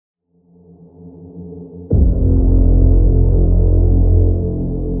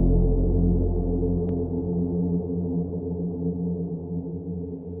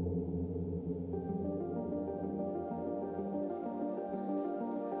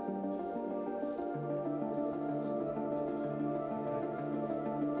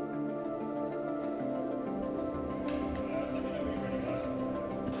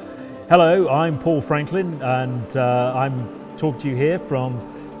Hello, I'm Paul Franklin, and I'm talking to you here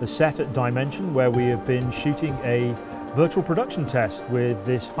from the set at Dimension, where we have been shooting a virtual production test with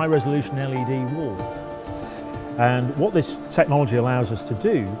this high-resolution LED wall. And what this technology allows us to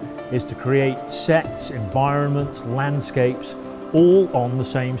do is to create sets, environments, landscapes, all on the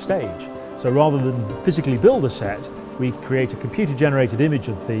same stage. So rather than physically build a set, we create a computer-generated image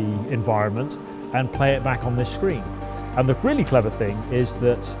of the environment and play it back on this screen. And the really clever thing is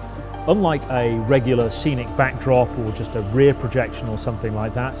that unlike a regular scenic backdrop or just a rear projection or something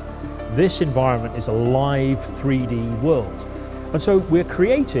like that, this environment is a live 3D world. And so we're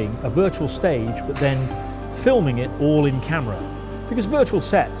creating a virtual stage but then filming it all in camera. Because virtual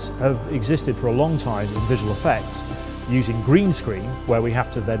sets have existed for a long time in visual effects using green screen, where we have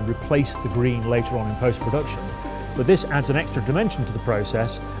to then replace the green later on in post-production. But this adds an extra dimension to the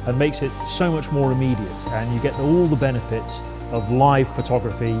process and makes it so much more immediate, and you get all the benefits of live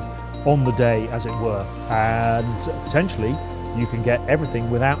photography on the day, as it were, and potentially you can get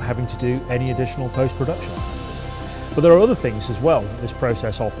everything without having to do any additional post-production. But there are other things as well that this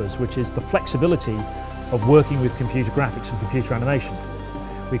process offers, which is the flexibility of working with computer graphics and computer animation.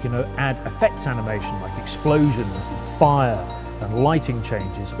 We can add effects animation like explosions and fire and lighting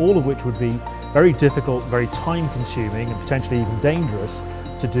changes, all of which would be very difficult, very time-consuming and potentially even dangerous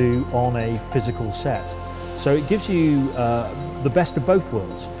to do on a physical set. So it gives you the best of both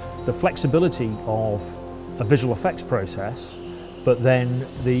worlds. The flexibility of a visual effects process, but then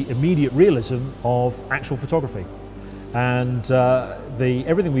the immediate realism of actual photography. And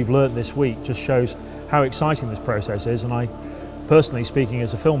everything we've learned this week just shows how exciting this process is, and I, personally speaking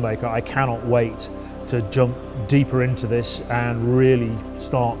as a filmmaker, I cannot wait to jump deeper into this and really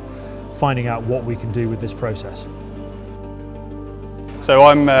start finding out what we can do with this process. So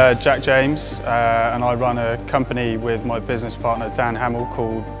I'm Jack James, and I run a company with my business partner Dan Hamill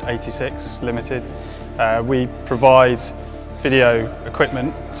called 86 Limited. We provide video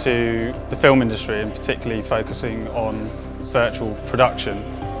equipment to the film industry, and particularly focusing on virtual production.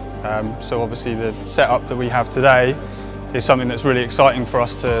 So obviously the setup that we have today is something that's really exciting for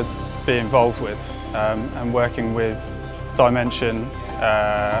us to be involved with, and working with Dimension,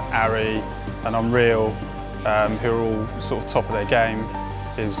 Arri and Unreal, who are all sort of top of their game,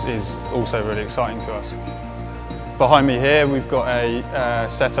 is also really exciting to us. Behind me here we've got a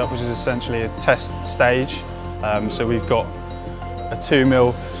setup which is essentially a test stage. So we've got a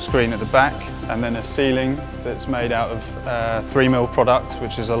 2mm screen at the back, and then a ceiling that's made out of 3mm product,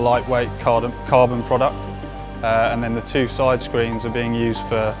 which is a lightweight carbon product. And then the two side screens are being used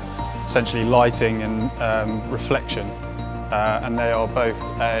for essentially lighting and reflection. And they are both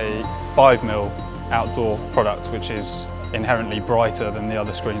a 5mm outdoor product, which is inherently brighter than the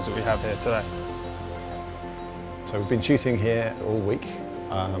other screens that we have here today. So we've been shooting here all week,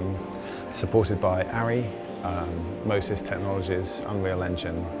 supported by Arri, MoSys Technologies, Unreal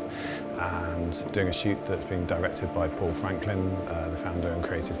Engine, and doing a shoot that's being directed by Paul Franklin, the founder and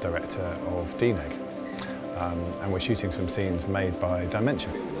creative director of Dneck. And we're shooting some scenes made by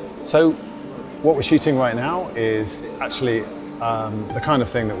Dimension. So what we're shooting right now is actually the kind of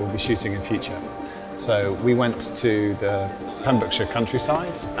thing that we'll be shooting in future. So we went to the Pembrokeshire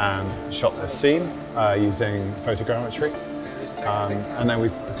countryside and shot this scene using photogrammetry. And then we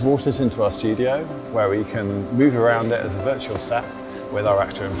brought it into our studio where we can move around it as a virtual set with our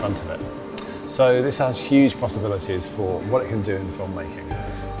actor in front of it. So this has huge possibilities for what it can do in filmmaking.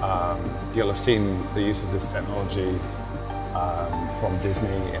 You'll have seen the use of this technology from Disney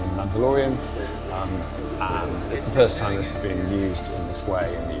in Mandalorian, and it's the first time this has been used in this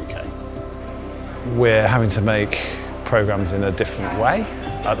way in the UK. We're having to make programs in a different way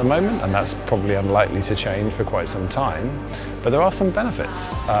at the moment, and that's probably unlikely to change for quite some time. But there are some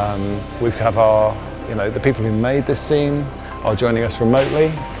benefits. We have our, the people who made this scene are joining us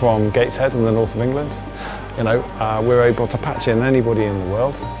remotely from Gateshead in the north of England. We're able to patch in anybody in the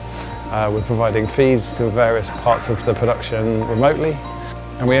world. We're providing feeds to various parts of the production remotely,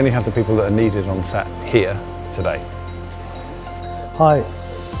 and we only have the people that are needed on set here today. Hi,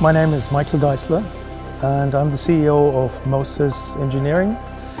 my name is Michael Geisler, and I'm the CEO of MoSys Engineering,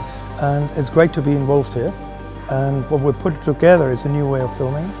 and it's great to be involved here. And what we're putting together is a new way of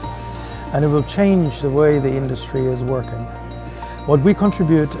filming, and it will change the way the industry is working. What we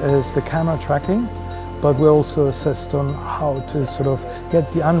contribute is the camera tracking, but we also assist on how to sort of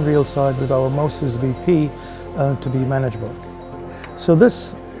get the Unreal side with our MoSys VP to be manageable. So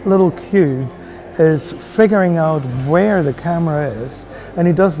this little cube is figuring out where the camera is, and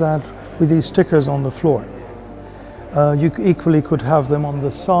it does that with these stickers on the floor. You equally could have them on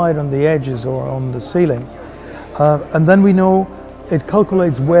the side, on the edges, or on the ceiling. And then we know it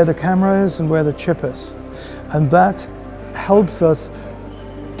calculates where the camera is and where the chip is. And that helps us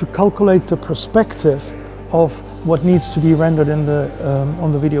to calculate the perspective of what needs to be rendered in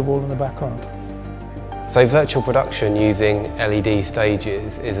on the video wall in the background. So virtual production using LED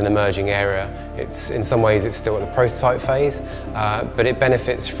stages is an emerging area. In some ways it's still at the prototype phase, but it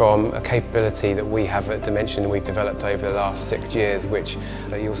benefits from a capability that we have at Dimension and we've developed over the last 6 years, which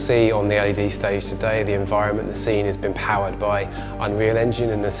you'll see on the LED stage today. The environment, the scene has been powered by Unreal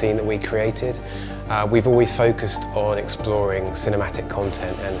Engine and the scene that we created. We've always focused on exploring cinematic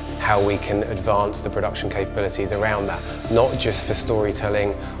content and how we can advance the production capabilities around that, not just for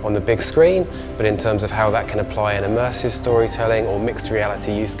storytelling on the big screen, but in terms of how that can apply in immersive storytelling or mixed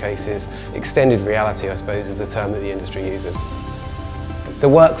reality use cases. Extended reality, I suppose, is the term that the industry uses. The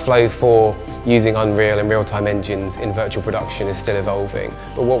workflow for using Unreal and real-time engines in virtual production is still evolving,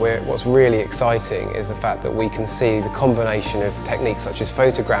 but what's really exciting is the fact that we can see the combination of techniques such as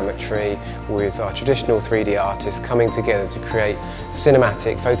photogrammetry with our traditional 3D artists coming together to create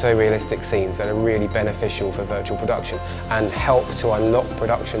cinematic, photorealistic scenes that are really beneficial for virtual production and help to unlock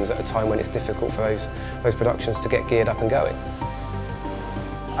productions at a time when it's difficult for those productions to get geared up and going.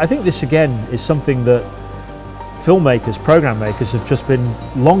 I think this again is something that filmmakers, program makers have just been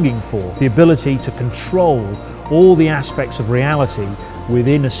longing for, the ability to control all the aspects of reality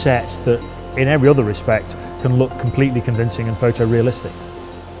within a set that in every other respect can look completely convincing and photorealistic.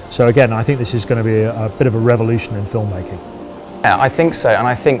 So again, I think this is going to be a bit of a revolution in filmmaking. Yeah, I think so, and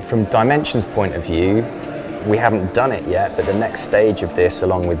I think from Dimension's point of view, we haven't done it yet, but the next stage of this,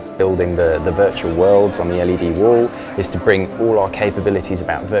 along with building the virtual worlds on the LED wall, is to bring all our capabilities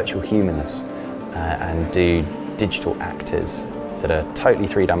about virtual humans and do digital actors that are totally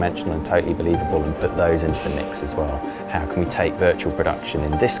three-dimensional and totally believable and put those into the mix as well. How can we take virtual production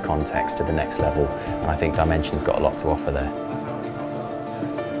in this context to the next level? And I think Dimension's got a lot to offer there.